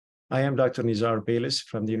I am Dr. Nizar Bahlis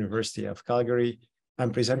from the University of Calgary. I'm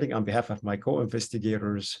presenting on behalf of my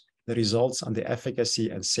co-investigators the results on the efficacy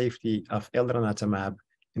and safety of Elranatamab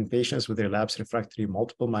in patients with relapsed refractory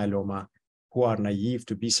multiple myeloma who are naive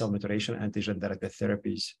to B-cell maturation antigen-directed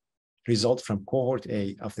therapies. Results from Cohort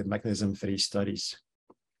A of the MagnetisMM-3 studies.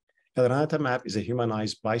 Elranatamab is a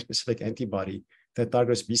humanized bispecific antibody that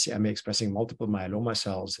targets BCMA-expressing multiple myeloma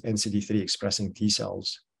cells and CD3-expressing T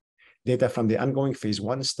cells. Data from the ongoing phase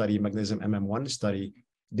 1 study, MagnetisMM-1 study,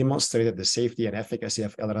 demonstrated the safety and efficacy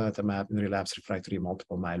of Elranatamab in relapsed refractory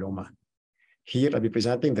multiple myeloma. Here, I'll be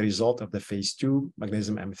presenting the result of the phase 2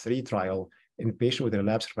 MagnetisMM-3 trial in patients with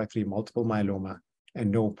relapsed refractory multiple myeloma and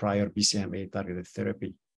no prior BCMA-targeted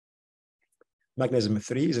therapy.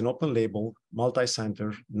 MagnetisMM-3 is an open-label,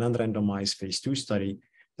 multicenter, non-randomized phase 2 study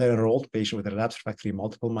that enrolled patients with relapsed refractory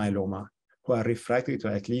multiple myeloma who are refractory to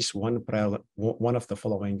at least one of the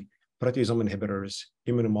following proteasome inhibitors,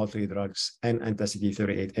 immunomodulatory drugs, and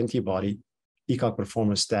anti-CD38 antibody, ECOG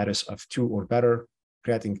performance status of 2 or better,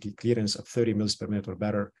 creatinine clearance of 30 mL per minute or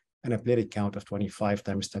better, and a platelet count of 25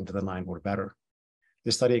 times 10 to the 9 or better.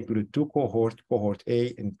 The study included 2 cohorts, Cohort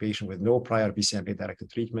A in patients with no prior BCMA-directed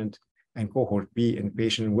treatment, and Cohort B in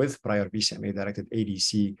patients with prior BCMA-directed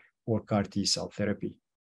ADC or CAR T-cell therapy.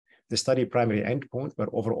 The study primary endpoint were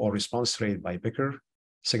overall response rate by BICR.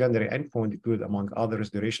 Secondary endpoint include, among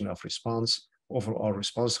others, duration of response, overall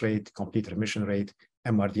response rate, complete remission rate,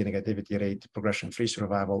 MRD negativity rate, progression-free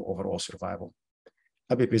survival, overall survival.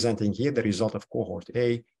 I'll be presenting here the result of Cohort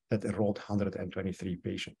A that enrolled 123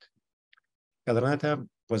 patients. Elranatamab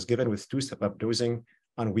was given with 2-step-up dosing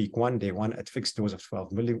on week 1, day 1 at fixed dose of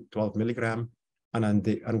 12 milligram, and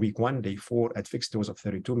on week 1, day 4 at fixed dose of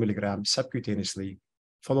 32 milligram subcutaneously,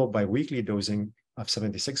 followed by weekly dosing of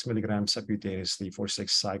 76 milligrams subcutaneously for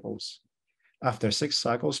 6 cycles. After 6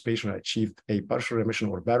 cycles, patient achieved a partial remission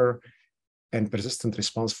or better and persistent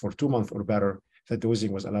response for 2 months or better. The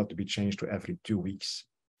dosing was allowed to be changed to every 2 weeks.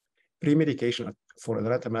 Pre-medication for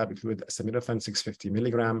Elranatamab included acetaminophen 650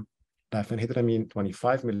 milligram, diphenhydramine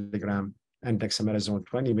 25 milligram, and dexamethasone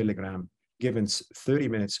 20 milligram, given 30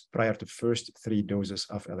 minutes prior to first 3 doses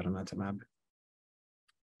of Elranatamab.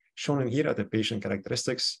 Shown in here are the patient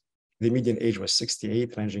characteristics. The median age was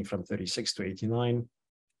 68, ranging from 36 to 89.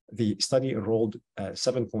 The study enrolled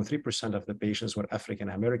 7.3% of the patients were African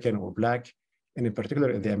American or Black, and in particular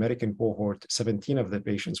in the American cohort, 17 of the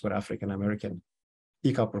patients were African American.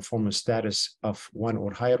 ECOG performance status of 1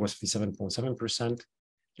 or higher was 57.7%,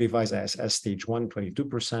 revised ISS stage 1,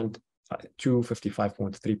 22%, 2,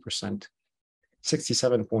 55.3%.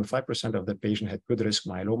 67.5% of the patient had good risk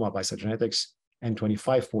myeloma by cytogenetics, and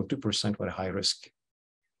 25.2% were high risk.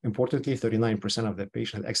 Importantly, 39% of the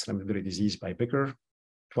patient had extramedullary disease by BICR,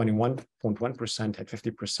 21.1% had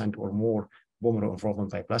 50% or more bone marrow involvement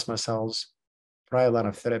by plasma cells. Prior line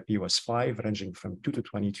of therapy was 5, ranging from 2 to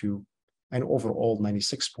 22, and overall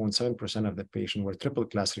 96.7% of the patient were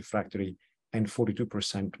triple-class refractory, and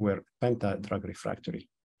 42% were penta-drug refractory.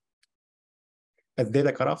 At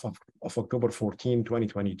data cutoff of October 14,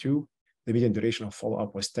 2022, the median duration of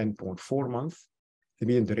follow-up was 10.4 months. The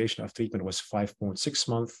median duration of treatment was 5.6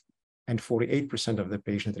 months, and 48% of the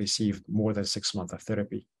patient received more than 6 months of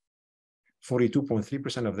therapy.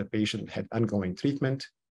 42.3% of the patient had ongoing treatment.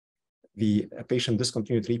 The patient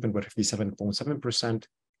discontinued treatment were 57.7%,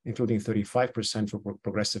 including 35% for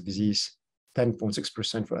progressive disease,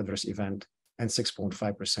 10.6% for adverse event, and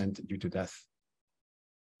 6.5% due to death.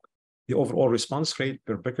 The overall response rate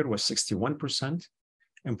per BICR was 61%.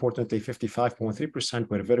 Importantly, 55.3%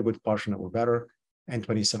 were very good partial or better, and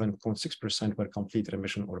 27.6% were complete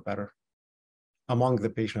remission or better. Among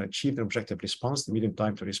the patients achieved an objective response, the median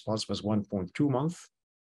time to response was 1.2 months.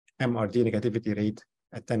 MRD negativity rate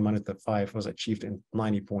at 10 minutes of 5 was achieved in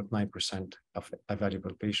 90.9% of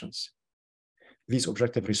evaluable patients. These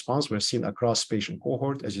objective responses were seen across patient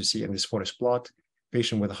cohort, as you see in this forest plot.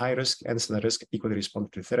 Patient with high risk and slow risk equally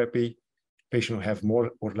responded to therapy. Patient who have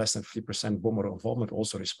more or less than 50% bone marrow involvement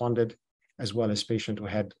also responded, as well as patient who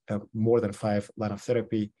had more than 5 lines of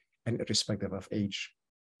therapy and irrespective of age.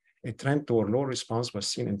 A trend toward low response was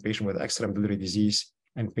seen in patient with extramedullary disease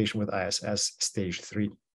and patient with ISS stage 3.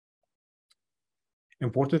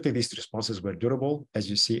 Importantly, these responses were durable, as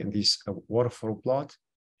you see in this waterfall plot.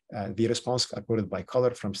 The response accorded by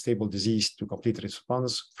color from stable disease to complete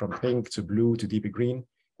response, from pink to blue to deep green.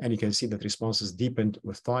 And you can see that responses deepened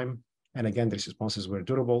with time. And again, these responses were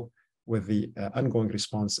durable with the ongoing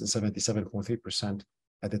response in 77.3%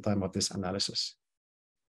 at the time of this analysis.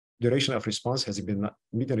 Duration of response has been,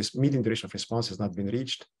 median duration of response has not been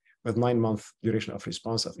reached, with 9-month duration of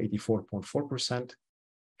response of 84.4%.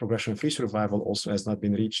 Progression-free survival also has not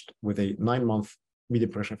been reached, with a 9-month median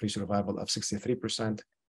progression-free survival of 63%,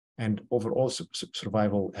 and overall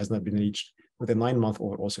survival has not been reached, with a 9-month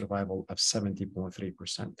overall survival of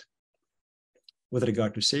 70.3%. With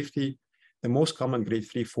regard to safety, the most common grade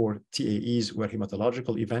 3-4 TAEs were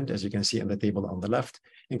hematological event, as you can see in the table on the left,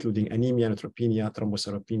 including anemia, neutropenia,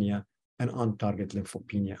 thrombocytopenia, and on-target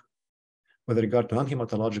lymphopenia. With regard to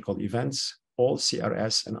non-hematological events, all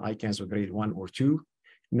CRS and ICANS were grade 1 or 2.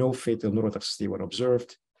 No fatal neurotoxicity were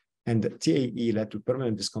observed, and TAE led to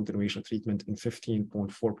permanent discontinuation of treatment in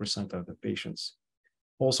 15.4% of the patients.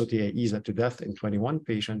 Also, TAEs led to death in 21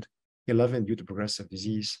 patients, 11 due to progressive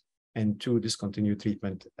disease, and 2 discontinued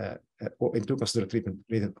treatment, and 2 considered treatment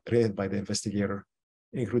rated by the investigator,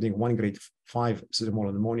 including 1 grade 5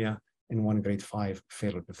 pseudomonal pneumonia and 1 grade 5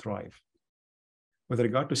 failure to thrive. With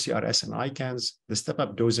regard to CRS and ICANS, the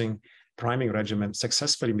step-up dosing priming regimen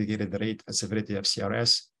successfully mitigated the rate and severity of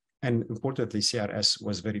CRS, and importantly, CRS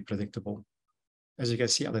was very predictable. As you can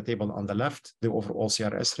see on the table on the left, the overall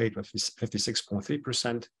CRS rate was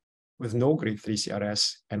 56.3%, with no grade 3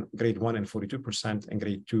 CRS, and grade 1 in 42%, and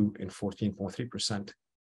grade 2 in 14.3%.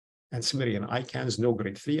 And similarly, in ICANS, no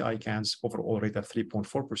grade 3 ICANS, overall rate of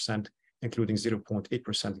 3.4%, including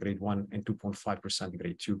 0.8% grade 1 and 2.5%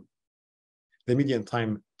 grade 2. The median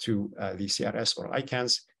time to the CRS or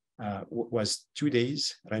ICANS was 2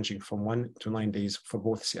 days, ranging from 1 to 9 days for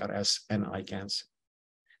both CRS and ICANS.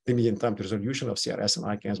 The median time to resolution of CRS and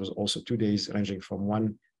ICANS was also 2 days, ranging from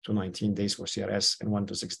 1 to 19 days for CRS and 1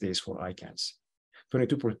 to 6 days for ICANS.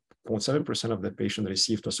 22.7% of the patients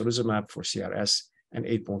received tocilizumab for CRS, and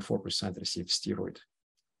 8.4% received steroid.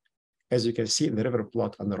 As you can see in the river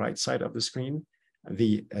plot on the right side of the screen,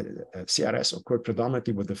 the CRS occurred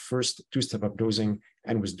predominantly with the first 2 step-up dosing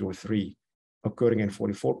and with dose 3, occurring in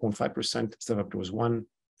 44.5% step-up dose 1,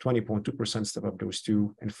 20.2% step-up dose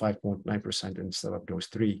 2, and 5.9% in step-up dose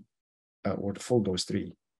 3, or the full dose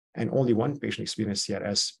 3. And only 1 patient experienced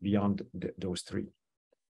CRS beyond dose 3.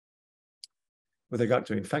 With regard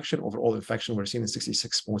to infection, overall infection were seen in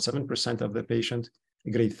 66.7% of the patient,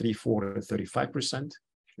 grade 3-4 at 35%.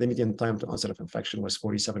 The median time to onset of infection was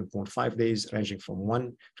 47.5 days, ranging from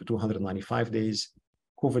 1 to 295 days.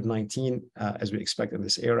 COVID-19, as we expect in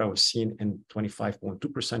this era, was seen in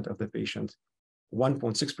 25.2% of the patient.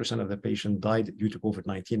 1.6% of the patient died due to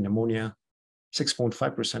COVID-19 pneumonia.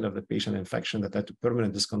 6.5% of the patient infection that led to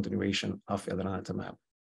permanent discontinuation of Elranatamab.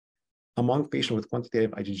 Among patients with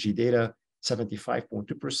quantitative IgG data,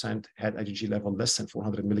 75.2% had IgG level less than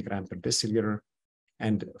 400 milligram per deciliter,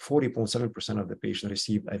 and 40.7% of the patients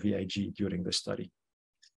received IVIG during the study.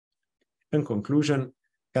 In conclusion,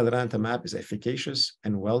 Elranatamab is efficacious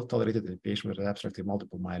and well tolerated in patients with relapsed refractory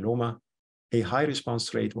multiple myeloma. A high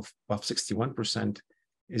response rate of 61%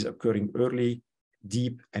 is occurring early,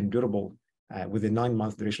 deep, and durable, with a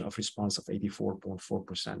 9-month duration of response of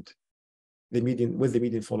 84.4%. With the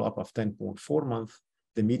median follow-up of 10.4 months,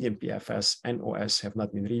 the median PFS and OS have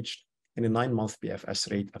not been reached, and a 9-month PFS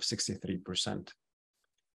rate of 63%.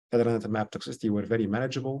 Elranatamab toxicity were very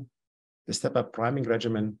manageable. The step-up priming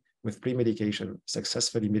regimen with pre-medication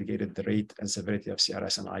successfully mitigated the rate and severity of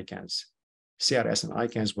CRS and ICANS. CRS and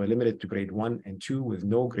ICANS were limited to grade 1 and 2 with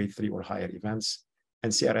no grade 3 or higher events,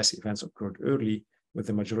 and CRS events occurred early, with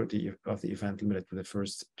the majority of the event limited to the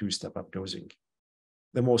first 2 step-up dosing.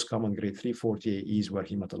 The most common grade 3-4 TAEs were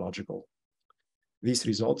hematological. These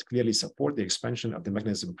results clearly support the expansion of the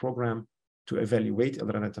MagnetisMM program to evaluate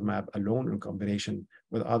Elranatamab alone in combination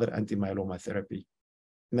with other anti-myeloma therapy.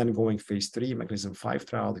 An ongoing phase 3 MagnetisMM-5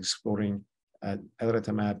 trial exploring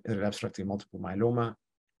Elranatamab in relapsed refractory multiple myeloma,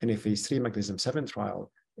 and a phase 3 MagnetisMM-7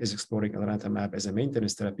 trial is exploring Elranatamab as a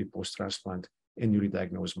maintenance therapy post-transplant in newly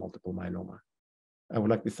diagnosed multiple myeloma. I would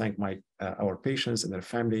like to thank our patients and their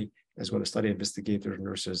family, as well as study investigators,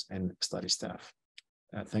 nurses, and study staff.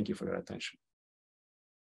 Thank you for your attention.